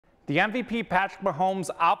The MVP Patrick Mahomes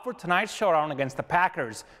out for tonight's showdown against the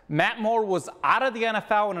Packers. Matt Moore was out of the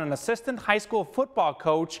NFL and an assistant high school football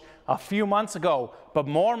coach a few months ago, but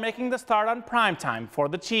Moore making the start on primetime for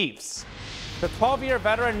the Chiefs. The 12-year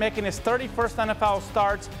veteran making his 31st NFL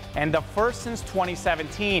start and the first since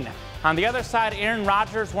 2017. On the other side, Aaron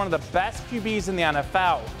Rodgers, one of the best QBs in the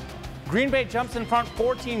NFL. Green Bay jumps in front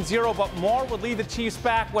 14-0, but Moore would lead the Chiefs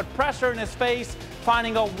back with pressure in his face,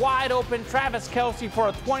 finding a wide-open Travis Kelce for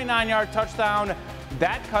a 29-yard touchdown.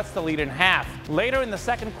 That cuts the lead in half. Later in the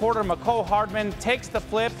second quarter, McCole Hardman takes the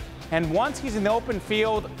flip, and once he's in the open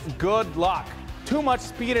field, good luck. Too much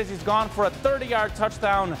speed as he's gone for a 30-yard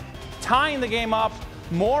touchdown, tying the game up.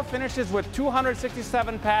 Moore finishes with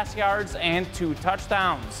 267 pass yards and 2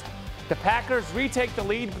 touchdowns. The Packers retake the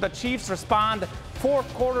lead, but the Chiefs respond.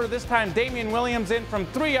 Fourth quarter, this time Damian Williams in from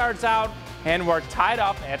 3 yards out, and we're tied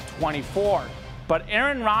up at 24. But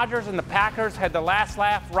Aaron Rodgers and the Packers had the last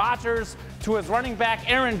laugh. Rodgers to his running back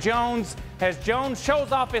Aaron Jones, as Jones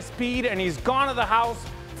shows off his speed and he's gone to the house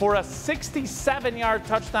for a 67-yard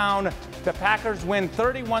touchdown. The Packers win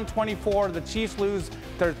 31-24. The Chiefs lose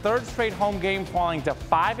their third straight home game, falling to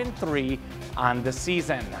 5-3 on the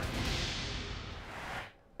season.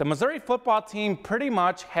 The Missouri football team pretty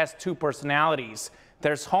much has 2 personalities.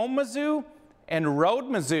 There's home Mizzou and road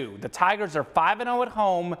Mizzou. The Tigers are 5-0 at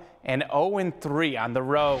home and 0-3 on the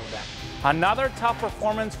road. Another tough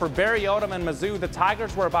performance for Barry Odom and Mizzou. The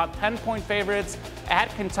Tigers were about 10-point favorites at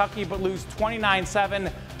Kentucky but lose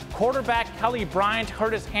 29-7. Quarterback Kelly Bryant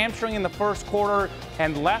hurt his hamstring in the first quarter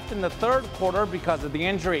and left in the third quarter because of the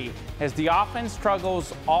injury, as the offense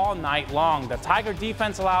struggles all night long. The Tiger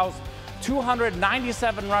defense allows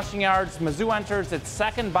 297 rushing yards. Mizzou enters its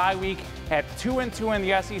second bye week at 2-2 in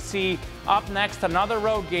the SEC. Up next, another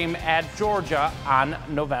road game at Georgia on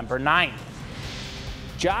November 9th.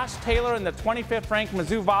 Josh Taylor and the 25th-ranked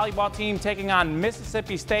Mizzou volleyball team taking on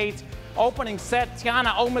Mississippi State. Opening set,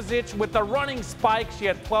 Tiana Omazic with the running spike. She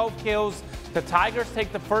had 12 kills. The Tigers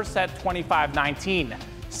take the first set 25-19.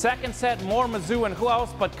 Second set, more Mizzou, and who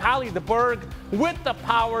else but Kylie DeBerg with the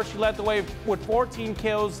power. She led the way with 14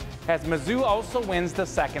 kills as Mizzou also wins the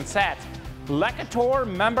second set. Lecator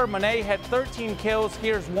member Monet had 13 kills.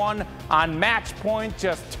 Here's one on match point,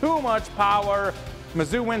 just too much power.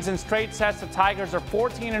 Mizzou wins in straight sets. The Tigers are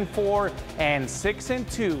 14-4 and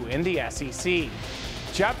 6-2 in the SEC.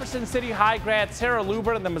 Jefferson City High grad Sarah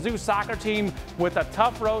Luber and the Mizzou soccer team with a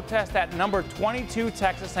tough road test at number 22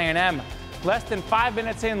 Texas A&M. Less than 5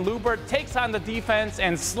 minutes in, Luber takes on the defense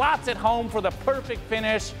and slots it home for the perfect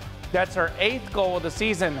finish. That's her 8th goal of the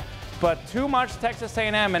season. But too much Texas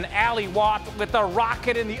A&M, and Allie Watt with a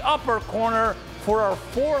rocket in the upper corner for her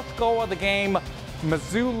 4th goal of the game.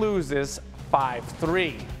 Mizzou loses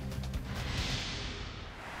 5-3.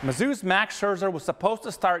 Mizzou's Max Scherzer was supposed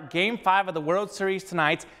to start Game 5 of the World Series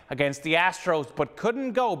tonight against the Astros, but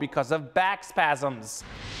couldn't go because of back spasms.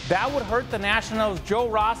 That would hurt the Nationals' Joe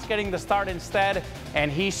Ross getting the start instead,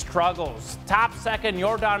 and he struggles. Top second,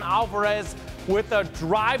 Yordan Alvarez with a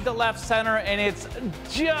drive to left center, and it's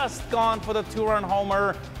just gone for the 2-run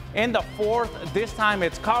homer. In the 4th, this time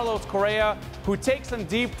it's Carlos Correa who takes him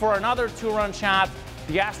deep for another 2-run shot.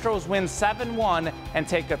 The Astros win 7-1 and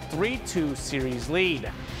take a 3-2 series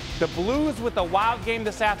lead. The Blues with a wild game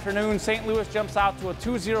this afternoon. St. Louis jumps out to a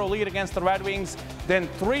 2-0 lead against the Red Wings. Then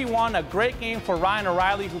 3-1, a great game for Ryan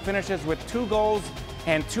O'Reilly, who finishes with 2 goals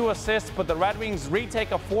and 2 assists. But the Red Wings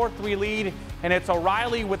retake a 4-3 lead, and it's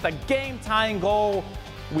O'Reilly with a game-tying goal.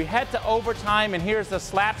 We head to overtime, and here's the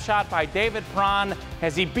slap shot by David Perron.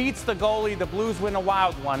 As he beats the goalie, the Blues win a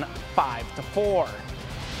wild one, 5-4.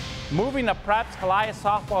 Moving to preps, Elias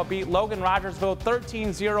softball beat Logan Rogersville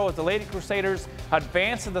 13-0 as the Lady Crusaders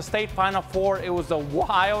advanced to the state Final Four. It was a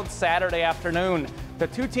wild Saturday afternoon. The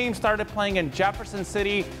 2 teams started playing in Jefferson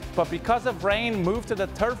City, but because of rain, moved to the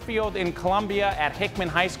turf field in Columbia at Hickman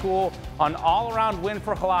High School. An all-around win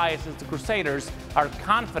for Elias as the Crusaders are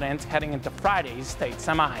confident heading into Friday's state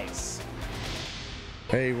semis.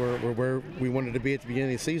 Hey, we're where we wanted to be at the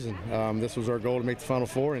beginning of the season. This was our goal to make the Final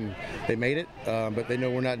Four, and they made it, but they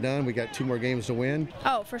know we're not done. We got 2 more games to win.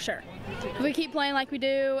 Oh, for sure. If we keep playing like we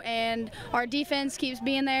do and our defense keeps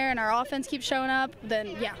being there and our offense keeps showing up,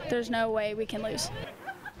 then yeah, there's no way we can lose.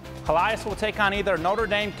 Elias will take on either Notre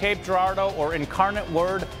Dame, Cape Girardeau, or Incarnate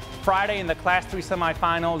Word Friday in the Class 3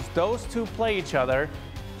 semifinals. Those 2 play each other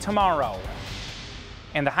tomorrow.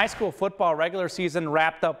 And the high school football regular season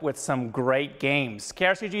wrapped up with some great games.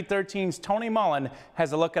 KRCG 13's Tony Mullen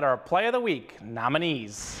has a look at our Play of the Week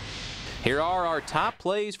nominees. Here are our top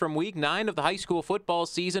plays from Week 9 of the high school football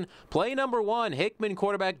season. Play number 1, Hickman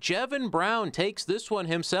quarterback Jevin Brown takes this one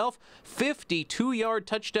himself. 52-yard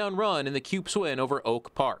touchdown run in the Cupes win over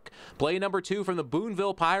Oak Park. Play number 2 from the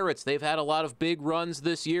Boonville Pirates. They've had a lot of big runs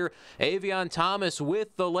this year. Avion Thomas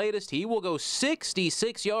with the latest. He will go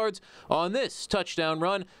 66 yards on this touchdown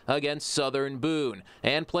run against Southern Boone.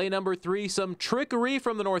 And play number 3, some trickery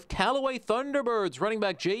from the North Callaway Thunderbirds. Running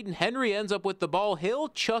back Jaden Henry ends up with the ball. He'll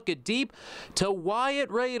chuck it deep to Wyatt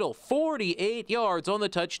Radel, 48 yards on the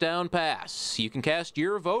touchdown pass. You can cast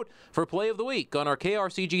your vote for Play of the Week on our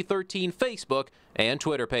KRCG 13 Facebook and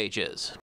Twitter pages.